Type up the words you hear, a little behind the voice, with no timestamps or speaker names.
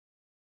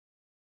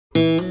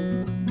Line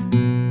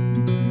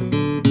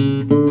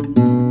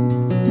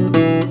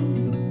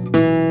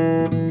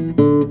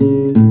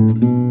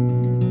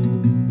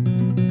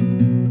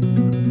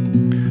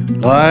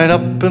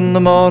up in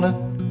the morning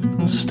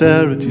and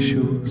stare at your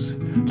shoes,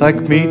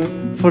 like meat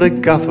for a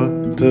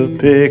gaffer to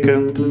pick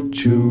and to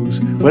choose.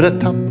 With a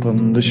tap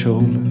on the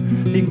shoulder,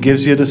 he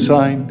gives you the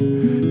sign.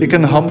 You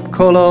can hump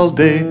call all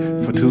day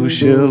for 2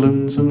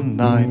 shillings and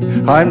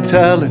 9. I'm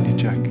telling you,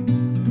 Jack,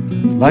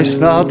 life's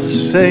not the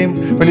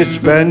same when you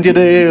spend your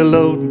day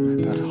loading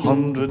that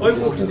 100. I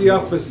worked in the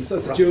office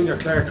as a junior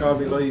clerk all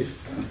my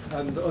life,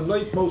 and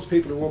unlike most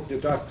people who work in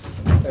the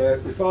docks, my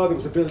father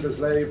was a builder's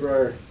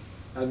labourer,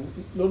 and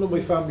none of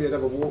my family had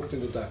ever worked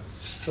in the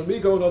docks. So me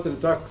going onto the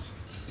docks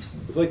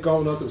was like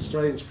going onto a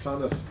strange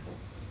planet.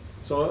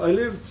 So I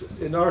lived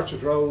in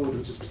Orchard Road,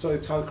 which is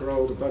beside Talca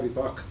Road in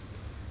Ballybock.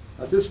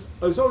 I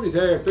was only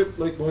there a bit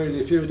like Miley,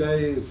 a few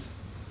days,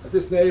 and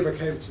this neighbour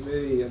came to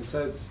me and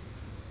said,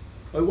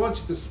 I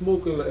want you to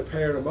smuggle a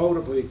pair of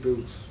motorbike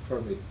boots for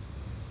me.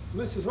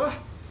 And I says, what?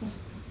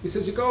 He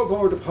says, you go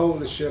aboard a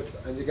Polish ship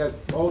and you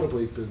get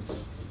motorbike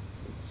boots.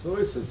 So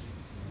I says,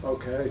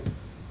 okay.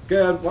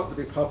 Again, wanted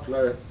to be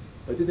popular.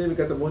 I didn't even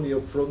get the money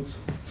up front.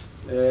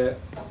 I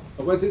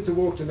went into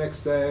work the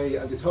next day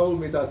and they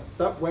told me that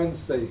that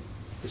Wednesday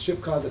the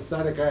ship called the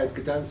Stargard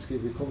Gdansk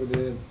would be coming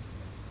in.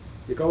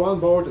 You go on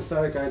board the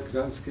Stargard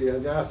Gdansk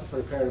and you ask them for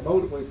a pair of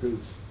motorbike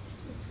boots.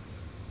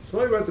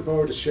 So I went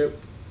aboard the ship.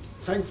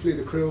 Thankfully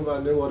the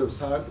crewman knew what I was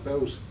talking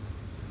about.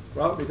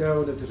 Brought me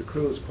down into the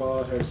crew's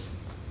quarters.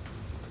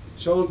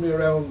 Showed me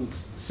around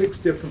 6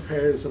 different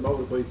pairs of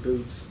motorbike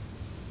boots.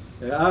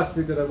 Asked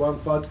me did I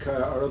want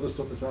vodka or other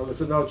stuff as well. I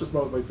said no, just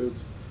motorbike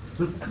boots.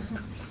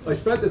 I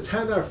spent a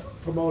tenner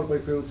for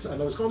motorbike boots and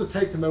I was going to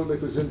take them out like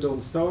I was in Dunn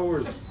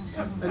Stores.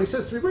 And he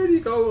says to me, where are you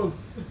going?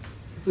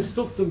 To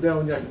stuff them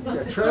down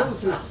your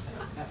trousers.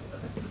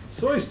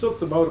 So I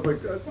stuffed the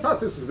motorbike, I thought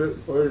this was a bit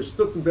weird,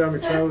 stuffed them down my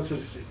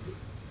trousers,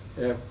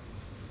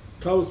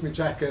 closed my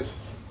jacket,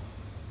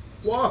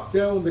 walked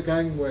down the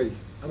gangway,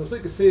 and it was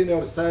like a scene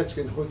out of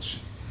Starsky and Hutch.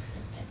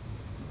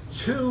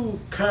 2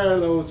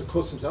 carloads of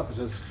customs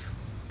officers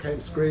came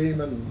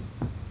screaming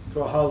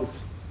to a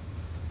halt.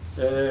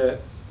 They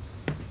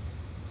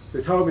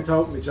told me to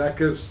open my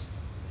jacket.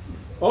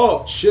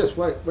 Oh shit,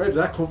 where did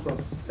that come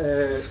from?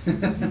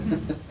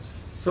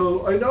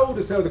 So I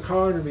noticed out of the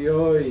corner of my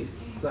eye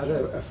that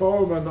a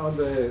foreman on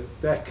the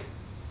deck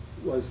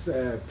was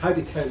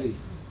Paddy Kelly.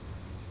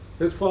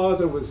 His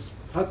father was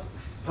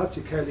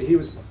Patsy Kelly, he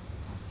was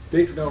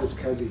Big Nose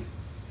Kelly.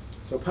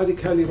 So Paddy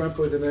Kelly went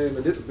by the name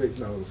of Little Big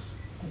Nose.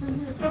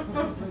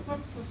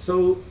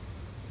 So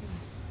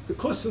the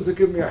customs were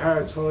giving me a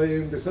hard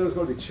time. They said I was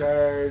going to be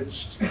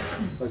charged, I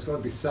was going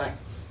to be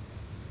sacked,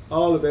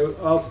 all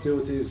to do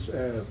with these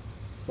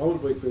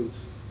motorbike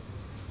boots.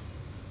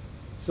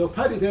 So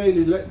Paddy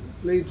Daly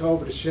leaned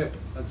over the ship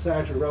and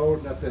started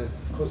roaring at the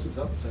customs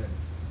officer.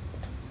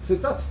 He says,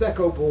 that's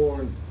Deco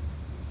Bourne.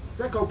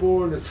 Deco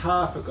Bourne is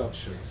half a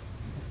gobshite.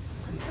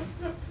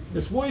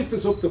 His wife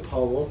is up the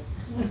pole.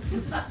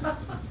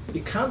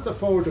 He can't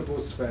afford a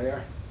bus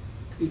fare.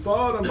 He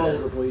bought a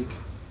motorbike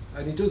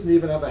and he doesn't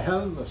even have a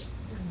helmet.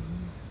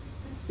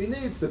 He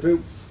needs the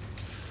boots.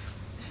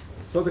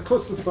 So the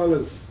customs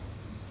fellas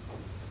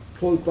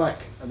pulled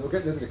back and they were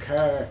getting into the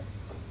car.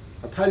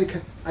 And Paddy,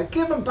 I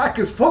give him back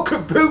his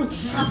fucking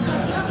boots.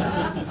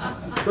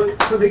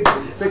 so they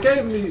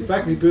gave me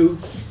back my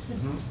boots.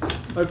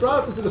 I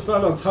brought them to the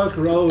fellow on Talca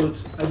Road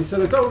and he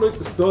said, I don't like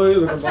the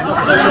style of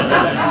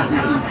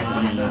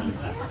them.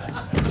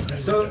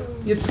 So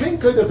you'd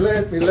think I'd have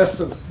learned my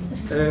lesson.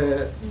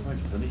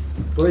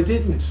 But I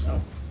didn't.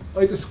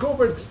 I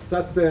discovered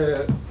that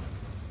the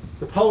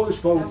Polish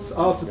boats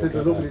also did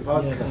a lovely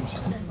vodka.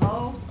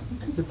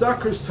 The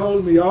Dockers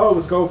told me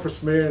always go for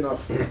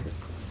Smirnoff.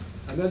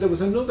 And then there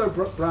was another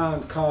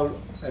brand called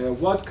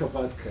Wodka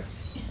Vodka.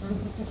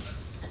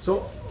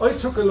 So I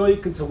took a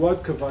liking to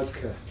Wodka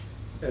Vodka.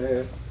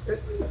 It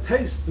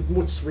tasted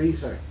much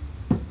sweeter.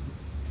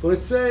 But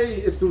I'd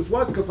say if there was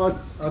vodka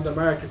on the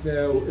market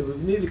now, it would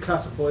be nearly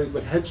classified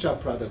with head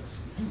shop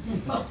products.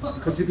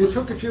 Because if you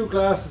took a few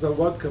glasses of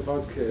vodka,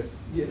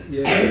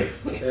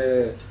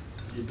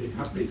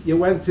 you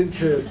went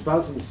into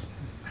spasms.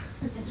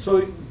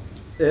 So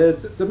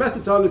the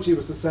methodology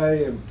was the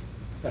same.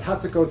 It had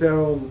to go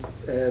down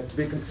to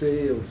be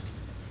concealed.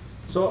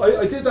 So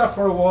I did that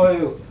for a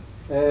while.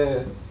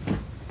 And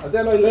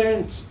then I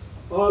learned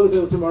all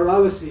about the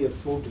morality of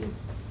smuggling.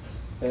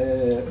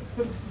 And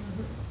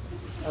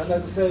as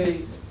I say,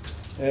 you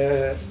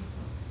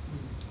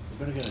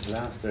better get a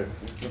glass there.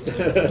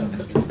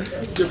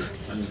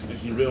 And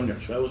you ruin your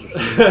trousers.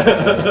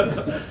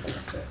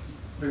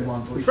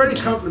 It's very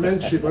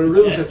complimentary, but it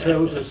ruins your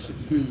trousers.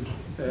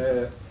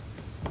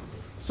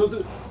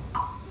 So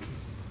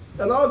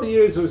in all the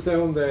years I was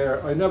down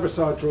there, I never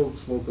saw drugs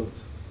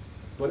smuggled.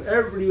 But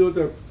every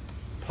other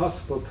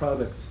possible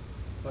product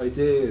I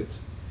did.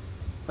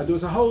 And there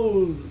was a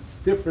whole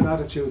different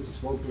attitude to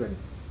smuggling.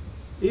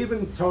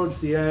 Even towards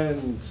the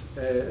end,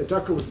 a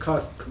docker was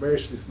caught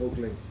commercially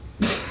smuggling.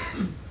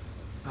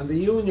 And the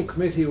union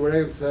committee were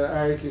able to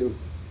argue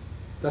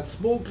that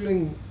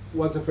smuggling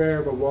was a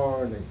verbal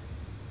warning.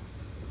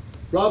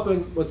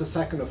 Robbing was a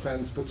second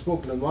offence, but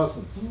smuggling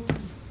wasn't.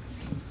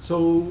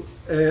 So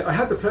I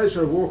had the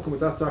pleasure of working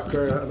with that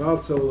docker and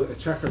also a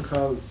checker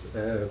called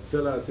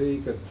Bill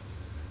Deegan,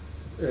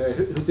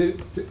 who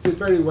did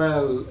very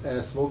well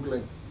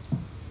smuggling.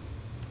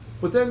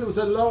 But then there was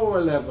a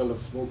lower level of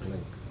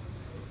smuggling.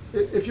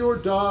 If your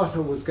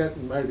daughter was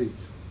getting married,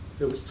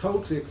 it was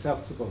totally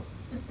acceptable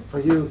for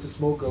you to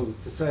smuggle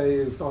to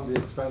save on the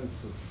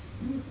expenses.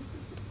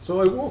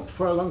 So I worked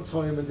for a long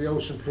time in the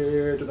Ocean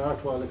Pier, the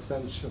North Wall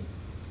Extension,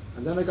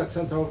 and then I got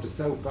sent over to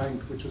South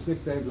Bank, which was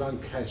nicknamed Long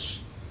Kesh,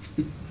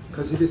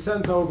 because if you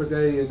sent over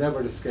there, you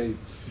never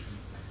escaped.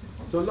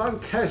 So Long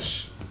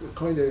Kesh were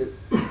kind of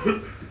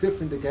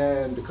different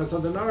again, because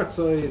on the north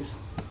side,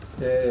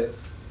 there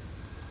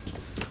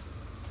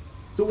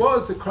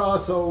was a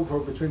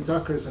crossover between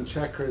dockers and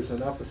checkers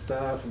and office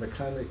staff and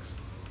mechanics,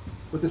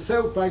 but the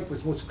South Bank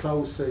was much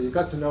closer. You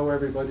got to know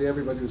everybody,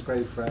 everybody was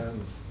great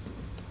friends.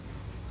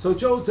 So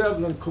Joe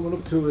Devlin, coming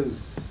up to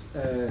his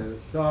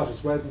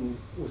daughter's wedding,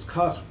 was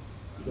caught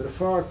with a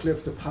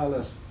forklift, a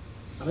pallet,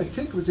 and I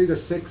think it was either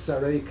 6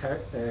 or 8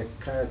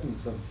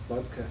 cartons of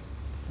vodka.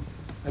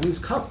 And he was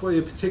caught by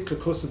a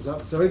particular customs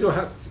officer. I do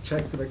have to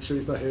check to make sure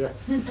he's not here.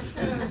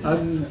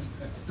 And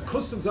the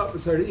customs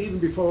officer, even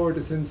before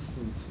this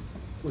incident,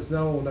 was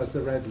known as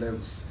the Red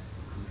Louse.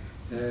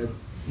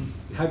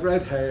 He had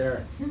red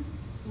hair,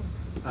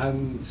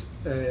 and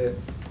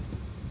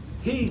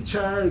he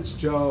charged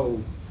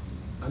Joe,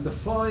 and the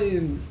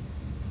fine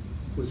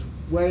was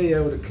way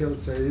out of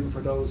kilter even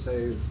for those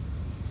days.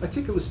 I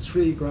think it was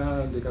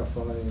 $3,000 he got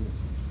fined.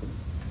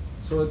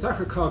 So a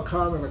docker called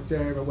Cormac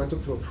McDermott went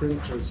up to a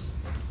printer's,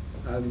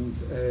 and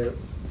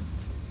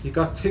he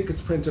got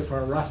tickets printed for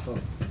a raffle.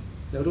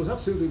 Now there was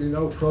absolutely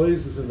no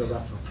prizes in the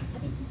raffle.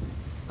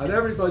 And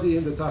everybody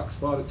in the docks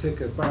bought a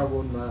ticket, bar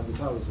one man,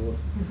 there's always one.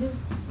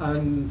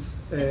 And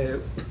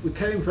we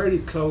came very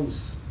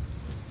close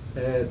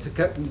to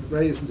getting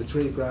raising the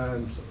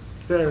 $3,000,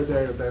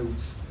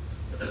 thereabouts.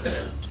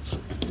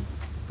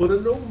 But a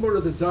number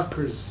of the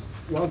dockers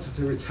wanted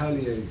to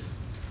retaliate.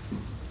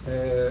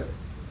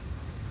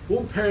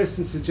 One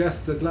person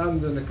suggested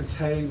landing a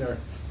container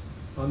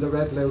on the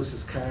Red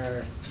Louse's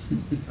car,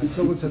 and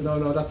someone said,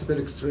 no, that's a bit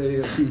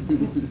extreme.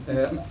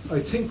 I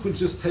think we'll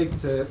just take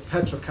the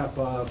petrol cap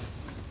off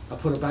and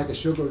put a bag of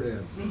sugar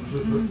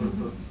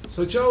in.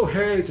 So Joe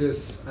heard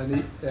this,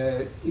 and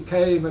he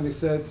came and he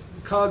said,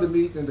 he called a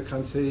meeting in the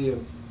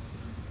canteen,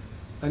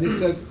 and he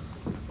said,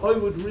 I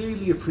would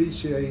really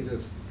appreciate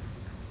it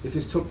if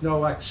you took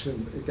no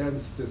action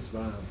against this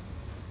man.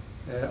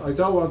 I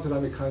don't want it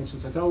on my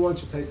conscience. I don't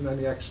want you taking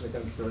any action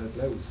against the Red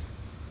Louse.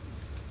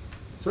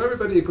 So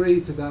everybody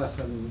agreed to that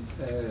and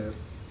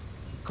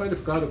kind of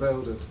forgot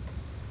about it.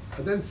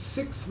 And then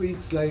 6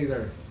 weeks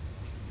later,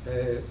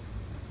 there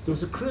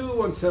was a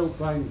crew on South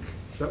Bank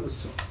that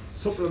was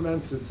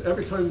supplemented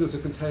every time there was a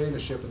container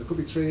ship, and there could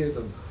be 3 of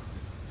them.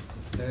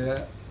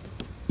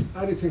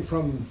 Anything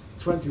from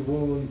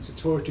 21 to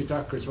 30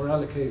 dockers were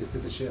allocated to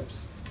the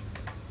ships.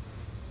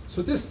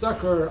 So this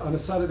docker on a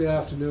Saturday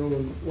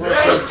afternoon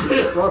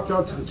walked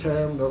onto the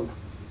terminal,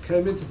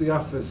 came into the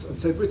office and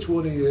said, which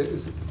one of you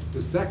is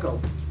Deco?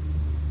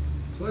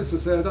 So I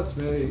said, that's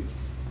me.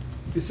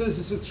 He says,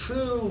 is it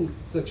true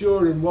that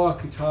you're in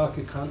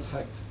walkie-talkie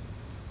contact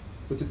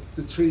with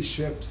the 3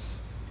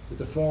 ships, with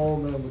the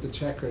foreman, with the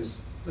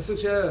checkers? I said,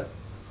 yeah. Well,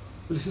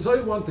 he says,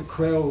 I want the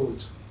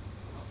crowd,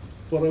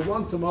 but I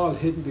want them all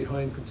hidden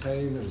behind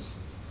containers.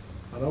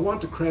 And I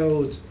want the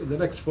crowd in the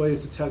next 5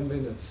 to 10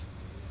 minutes.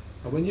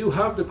 And when you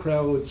have the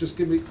crowd, just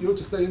give me, you'll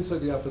just stay inside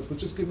the office, but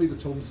just give me the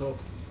thumbs up.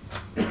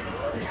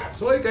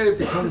 So I gave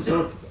the thumbs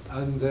up,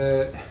 and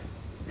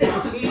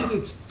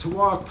proceeded to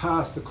walk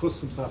past the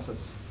customs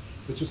office,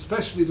 which was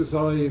specially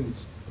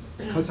designed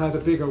because it had a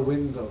bigger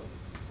window.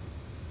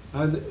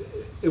 And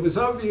it was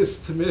obvious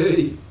to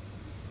me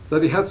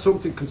that he had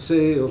something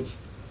concealed.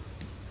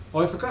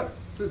 I forgot,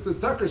 the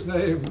doctor's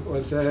name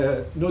was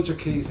Nudger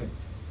Keating.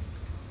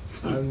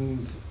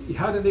 And he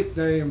had a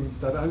nickname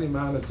that any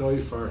man would die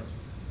for.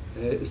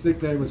 His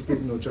nickname was Big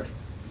Nudger.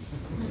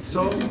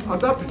 So on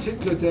that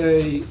particular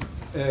day,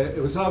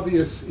 it was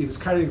obvious he was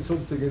carrying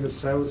something in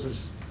his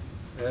trousers.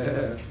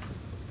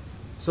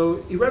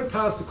 So he went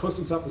past the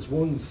customs office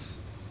once,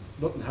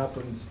 nothing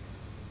happened.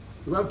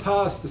 He went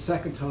past the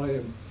second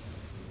time,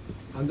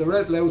 and the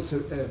Red Louse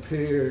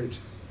appeared.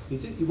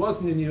 He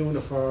wasn't in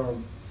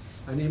uniform,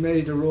 and he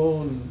made a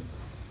run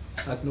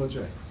at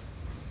Nudger.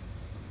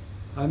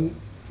 And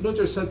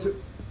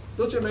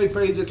Nudger made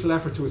very little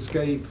effort to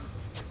escape,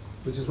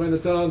 which is when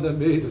it dawned on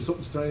me there was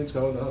something strange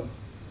going on.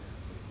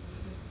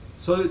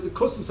 So the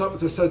customs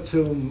officer said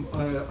to him,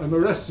 I'm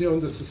arresting you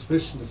under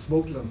suspicion of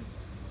smuggling.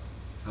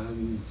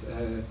 And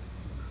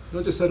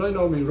Nudger said, I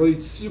know my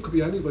rights, you could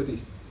be anybody.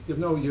 You have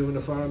no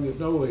uniform, you have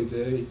no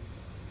ID.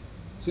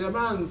 So your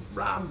man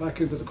ran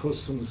back into the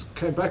customs,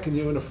 came back in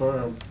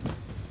uniform,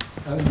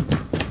 and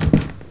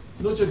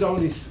Nudger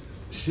only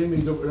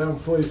shimmied up around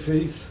 5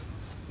 feet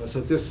I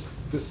said, this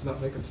is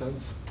not making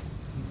sense.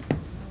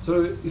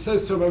 So he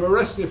says to him, I'm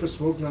arresting you for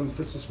smuggling,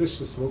 for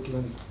suspicious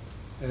smuggling.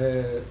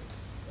 I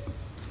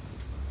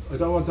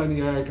don't want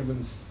any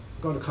arguments.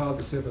 I'm going to call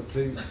the civil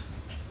police.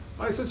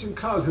 I says, you can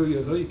call who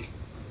you like.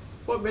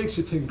 What makes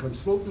you think I'm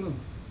smuggling?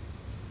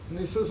 And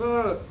he says,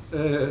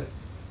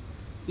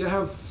 you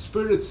have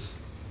spirits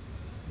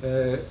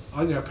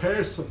on your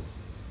person.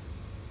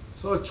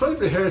 So I've tried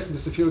rehearsing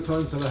this a few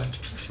times and I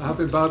have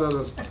been bad at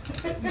it.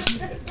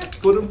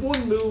 But in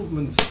one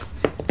movement,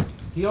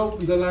 he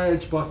opened a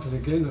large bottle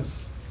of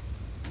Guinness,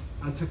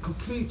 and to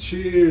complete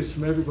cheers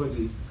from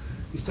everybody,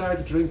 he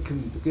started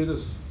drinking the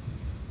Guinness.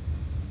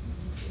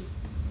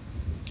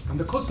 And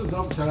the customs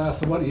officer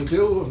asked him, what are you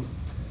doing?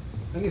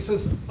 And he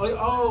says, I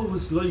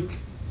always like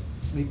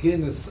my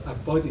Guinness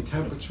at body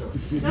temperature.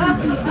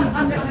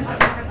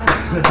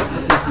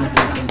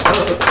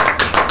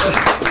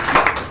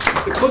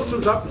 The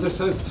customs officer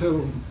says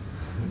to him,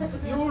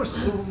 you're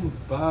some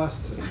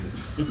bastard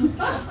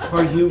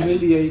for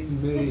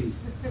humiliating me.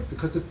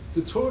 Because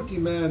the Turkey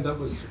men that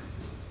was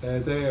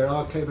there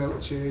all came out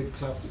and cheered and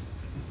clapped.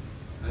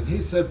 And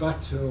he said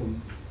back to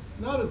him,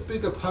 not as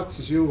big a pox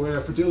as you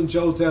were for doing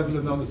Joe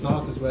Devlin on his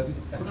daughter's wedding.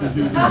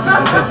 The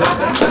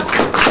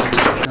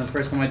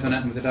first time I'd done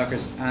anything with the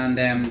Dockers, and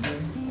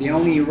the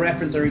only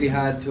reference I really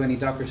had to any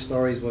Docker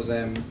stories was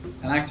an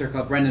actor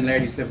called Brendan Laird,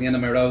 who used to live at the end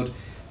of my road,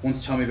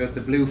 once told me about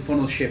the blue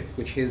funnel ship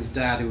which his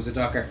dad, who was a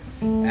Docker,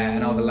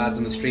 and all the lads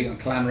on the street on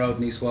Clan Road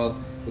in Eastwall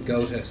would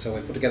go to. So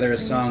I put together a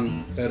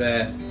song about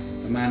a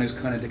man who's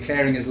kind of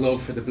declaring his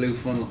love for the blue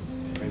funnel,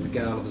 where he would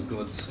get all of his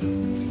goods.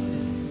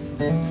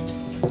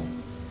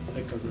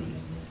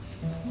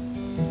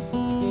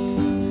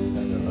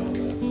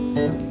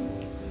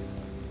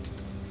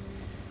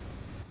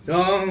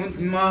 Don't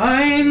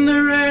mind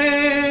the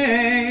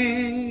rain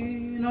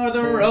or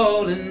the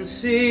rolling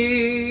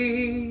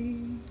sea,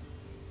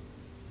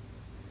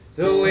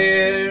 the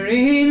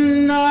weary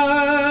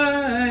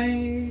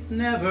night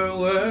never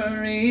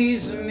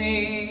worries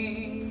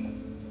me,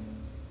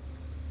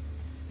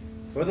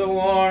 for the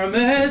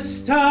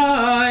warmest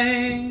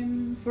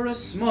time for a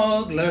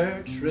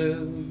smuggler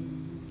true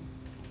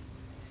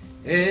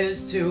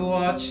is to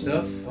watch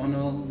the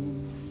funnel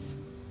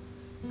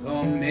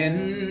come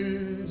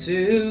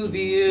into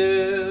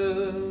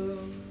view.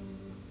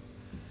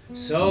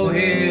 So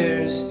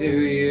here's to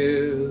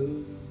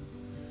you,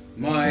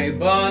 my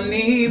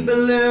bonny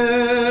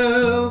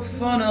blue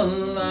funnel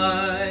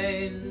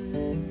line,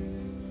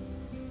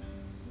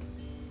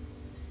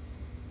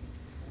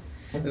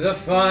 the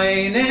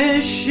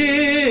finest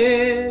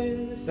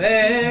ship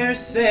e'er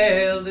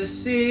sailed the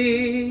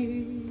sea,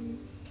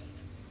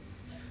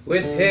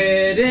 with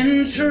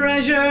hidden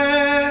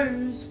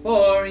treasures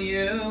for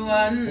you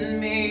and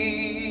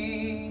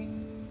me.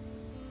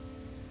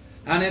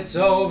 And it's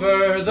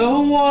over the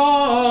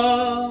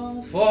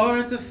wall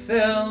for to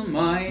fill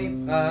my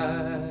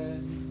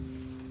path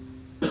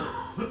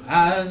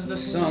as the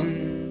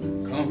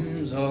sun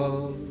comes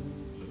up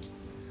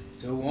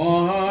to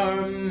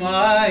warm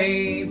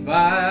my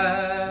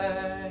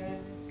back.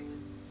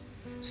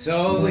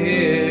 So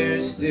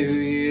here's to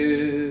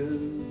you,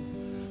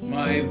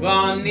 my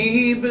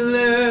bonny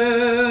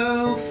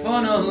blue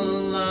funnel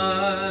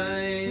line.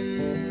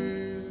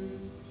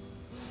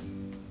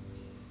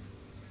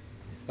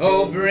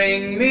 Oh,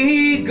 bring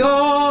me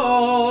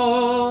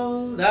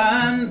gold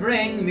and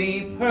bring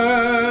me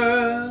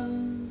pearls,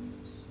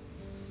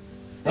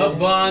 a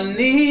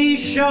bonny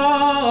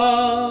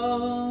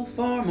shawl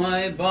for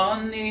my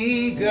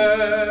bonny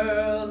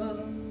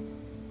girl,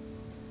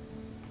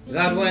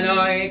 that when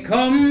I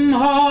come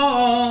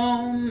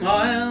home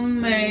I'll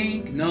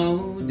make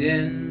no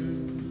din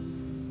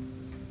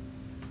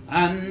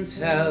and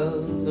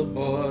tell the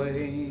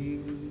boy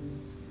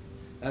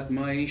that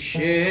my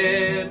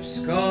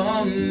ship's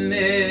come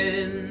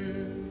in.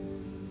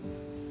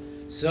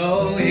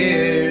 So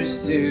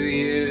here's to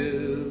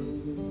you,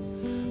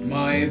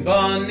 my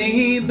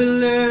bonny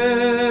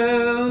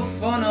blue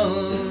funnel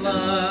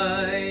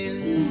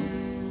line.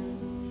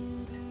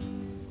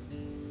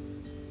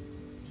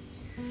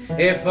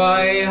 If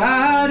I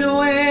had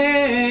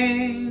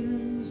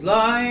wings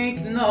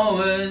like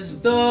Noah's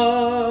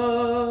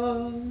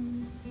dove,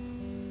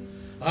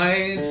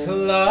 I'd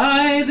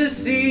fly the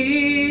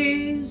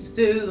seas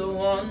to the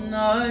one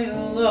I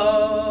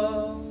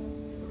love.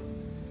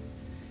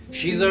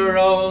 She's a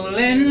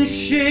rolling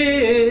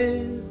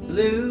ship,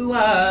 blue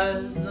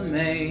as the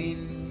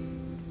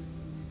main,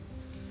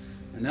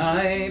 and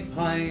I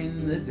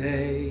pine the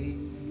day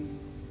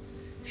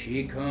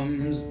she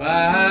comes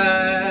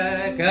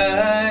back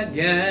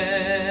again.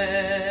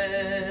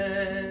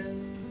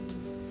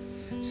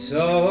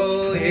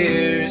 So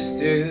here's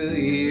to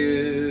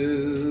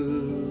you,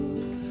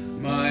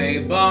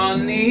 my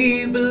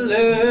bonny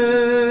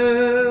blue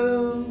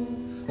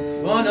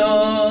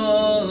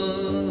funnel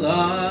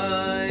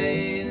line.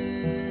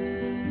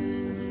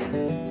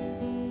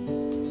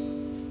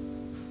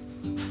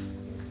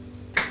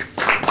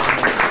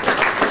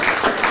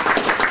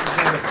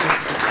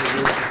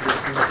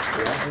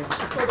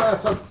 Let's go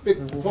back a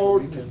big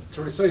forward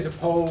to recite a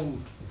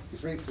poem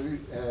he's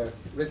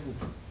written.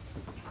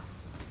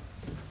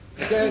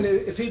 Again,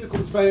 if he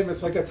becomes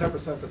famous, I get 10%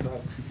 of the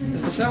time.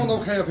 Is the sound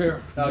okay up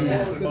here? Oh,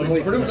 yeah.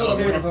 It's produced out of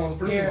microphone.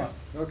 Brilliant.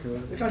 Okay.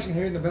 You can actually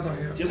hear the better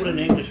here. Do it in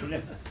English, will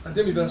you? I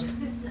did my best.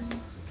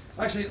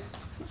 Actually,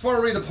 before I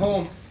read the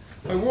poem,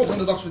 I worked on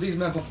the docks with these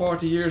men for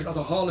 40 years as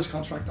a haulage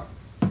contractor.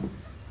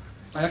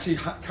 I actually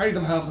carried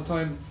them half the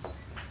time,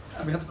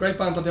 and we had a great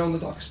banter down the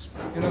docks.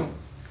 You know,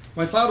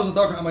 my father was a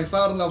docker, and my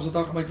father-in-law was a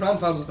docker, my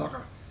grandfather was a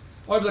docker.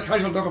 I was a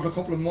casual docker for a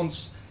couple of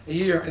months a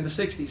year in the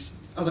 60s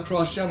as a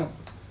cross channel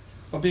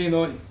of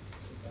B&I.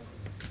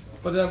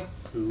 But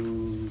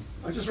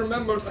I just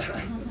remembered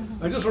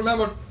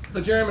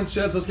the German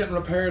sheds that's getting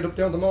repaired up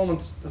down the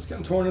moment, that's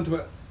getting torn into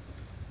a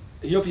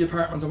yuppie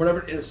apartment or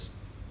whatever it is.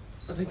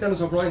 I think Dennis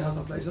O'Brien has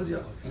that place, has he?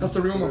 That's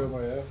the rumour.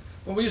 Yeah.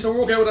 Well, we used to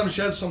walk out of them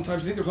sheds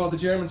sometimes. I think they're called the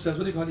German sheds.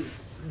 What do you call it?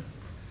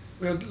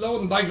 We had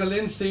loading bags of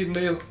linseed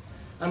meal,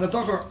 and the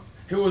docker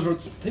who was, I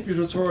think he was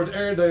retired,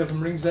 Airedale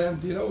from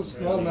Ringsend. Do you know,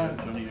 small man.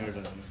 Johnny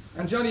Airedale.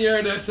 And Johnny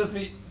Airedale says to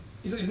me,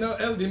 he's an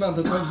elderly man at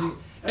the time. He,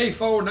 hey,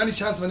 forward, any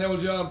chance of an old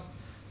job?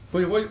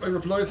 But I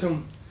replied to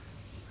him,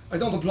 I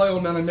don't employ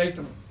old men, I make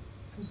them.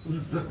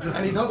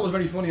 And he thought it was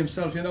very funny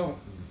himself, you know.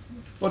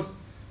 But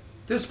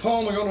this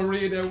poem I'm going to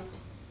read out,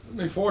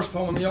 my first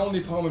poem, and my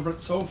only poem I've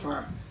written so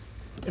far,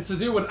 it's to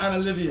do with Anna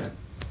Livia.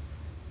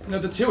 You know,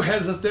 the two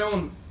heads that's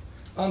down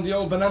on the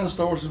old banana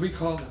stores, as we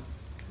call it,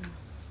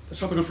 the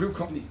Tropical Fruit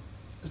Company.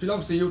 It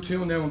belongs to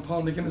U2 now and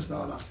Paul McGuinness and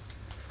all that.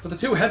 But the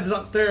two heads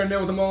that's there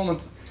now at the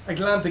moment,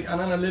 Atlantic and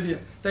Anna Livia,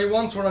 they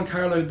once were on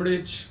Carlisle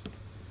Bridge.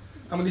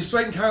 And when they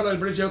straightened Carlisle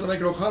Bridge out to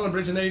make O'Connell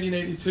Bridge in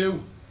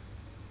 1882,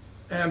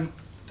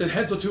 the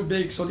heads were too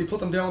big, so they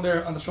put them down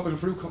there on the Tropical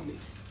Fruit Company.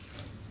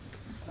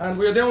 And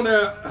we were down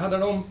there, had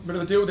our own bit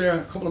of a do there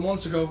a couple of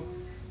months ago,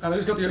 and I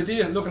just got the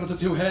idea looking at the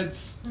two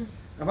heads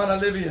of Anna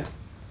Livia.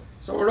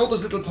 So I wrote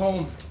this little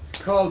poem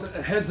called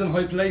Heads in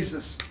High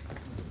Places.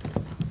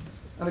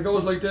 And it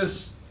goes like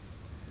this.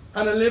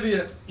 Anna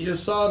Livia, you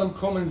saw them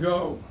come and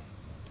go,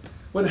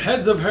 with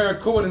heads of hair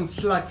covered in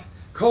slack,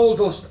 coal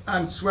dust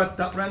and sweat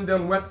that ran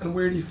down wet and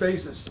weary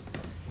faces.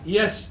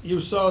 Yes, you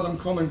saw them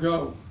come and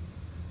go.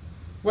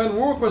 When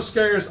work was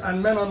scarce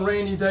and men on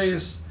rainy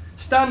days,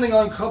 standing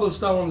on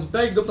cobblestones,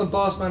 begged up the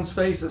boss man's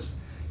faces,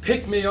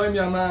 pick me, I'm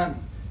your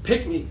man,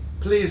 pick me,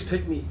 please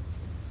pick me.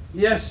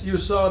 Yes, you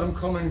saw them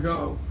come and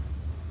go.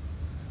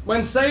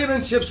 When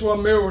sailing ships were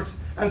moored,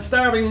 and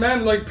starving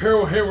men like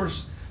poor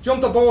hewers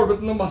jumped aboard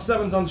with number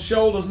 7s on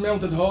shoulders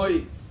mounted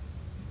high,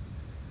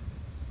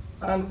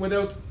 and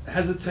without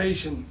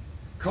hesitation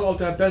called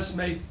their best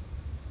mate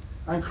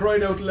and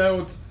cried out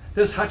loud,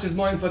 this hatch is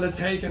mine for the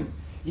taking.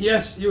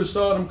 Yes, you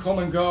saw them come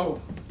and go.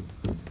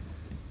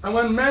 And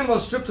when men were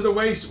stripped to the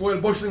waist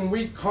while bushling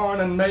wheat, corn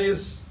and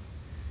maize,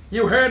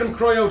 you heard them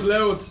cry out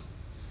loud,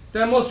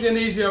 there must be an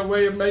easier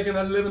way of making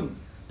a living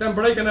than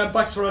breaking their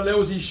backs for a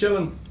lousy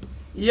shilling.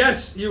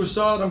 Yes, you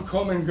saw them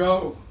come and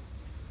go.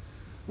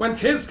 When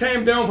kids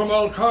came down from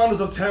all corners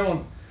of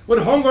town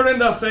with hunger in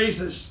their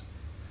faces,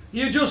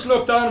 you just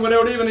looked on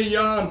without even a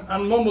yawn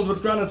and mumbled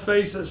with granite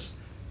faces,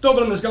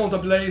 Dublin is going to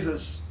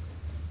blazes.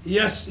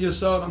 Yes, you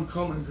saw them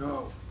come and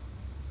go.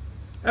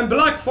 And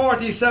Black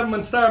 47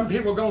 when starving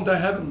people were going to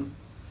heaven,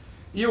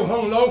 you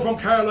hung low from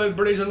Carlisle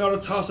Bridge and not a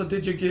tosser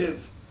did you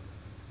give.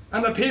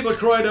 And the people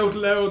cried out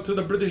loud to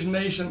the British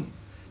nation,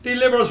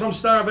 deliver us from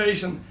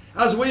starvation,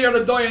 as we are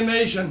the dying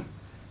nation,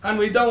 and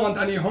we don't want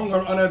any hunger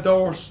on our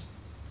doors.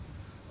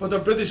 But the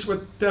British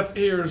with deaf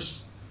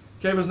ears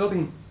gave us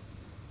nothing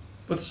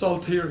but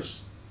salt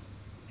tears.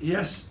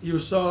 Yes, you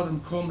saw them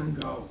come and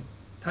go.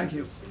 Thank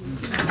you.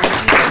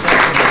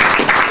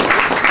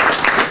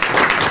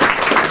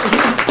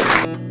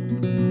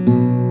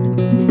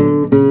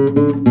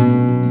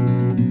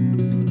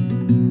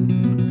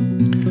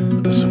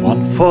 There's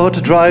one for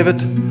to drive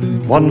it,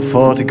 one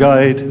for to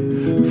guide,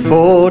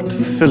 4 to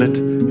fill it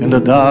in the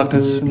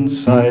darkness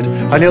inside.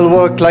 And you'll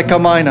work like a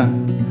miner,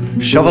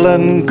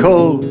 shoveling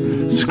coal,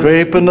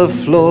 scraping the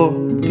floor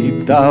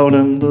deep down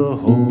in the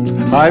hold.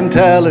 I'm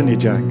telling you,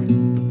 Jack,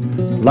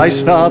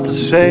 life's not the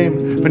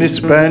same when you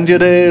spend your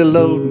day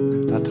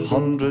loading that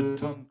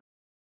 100-ton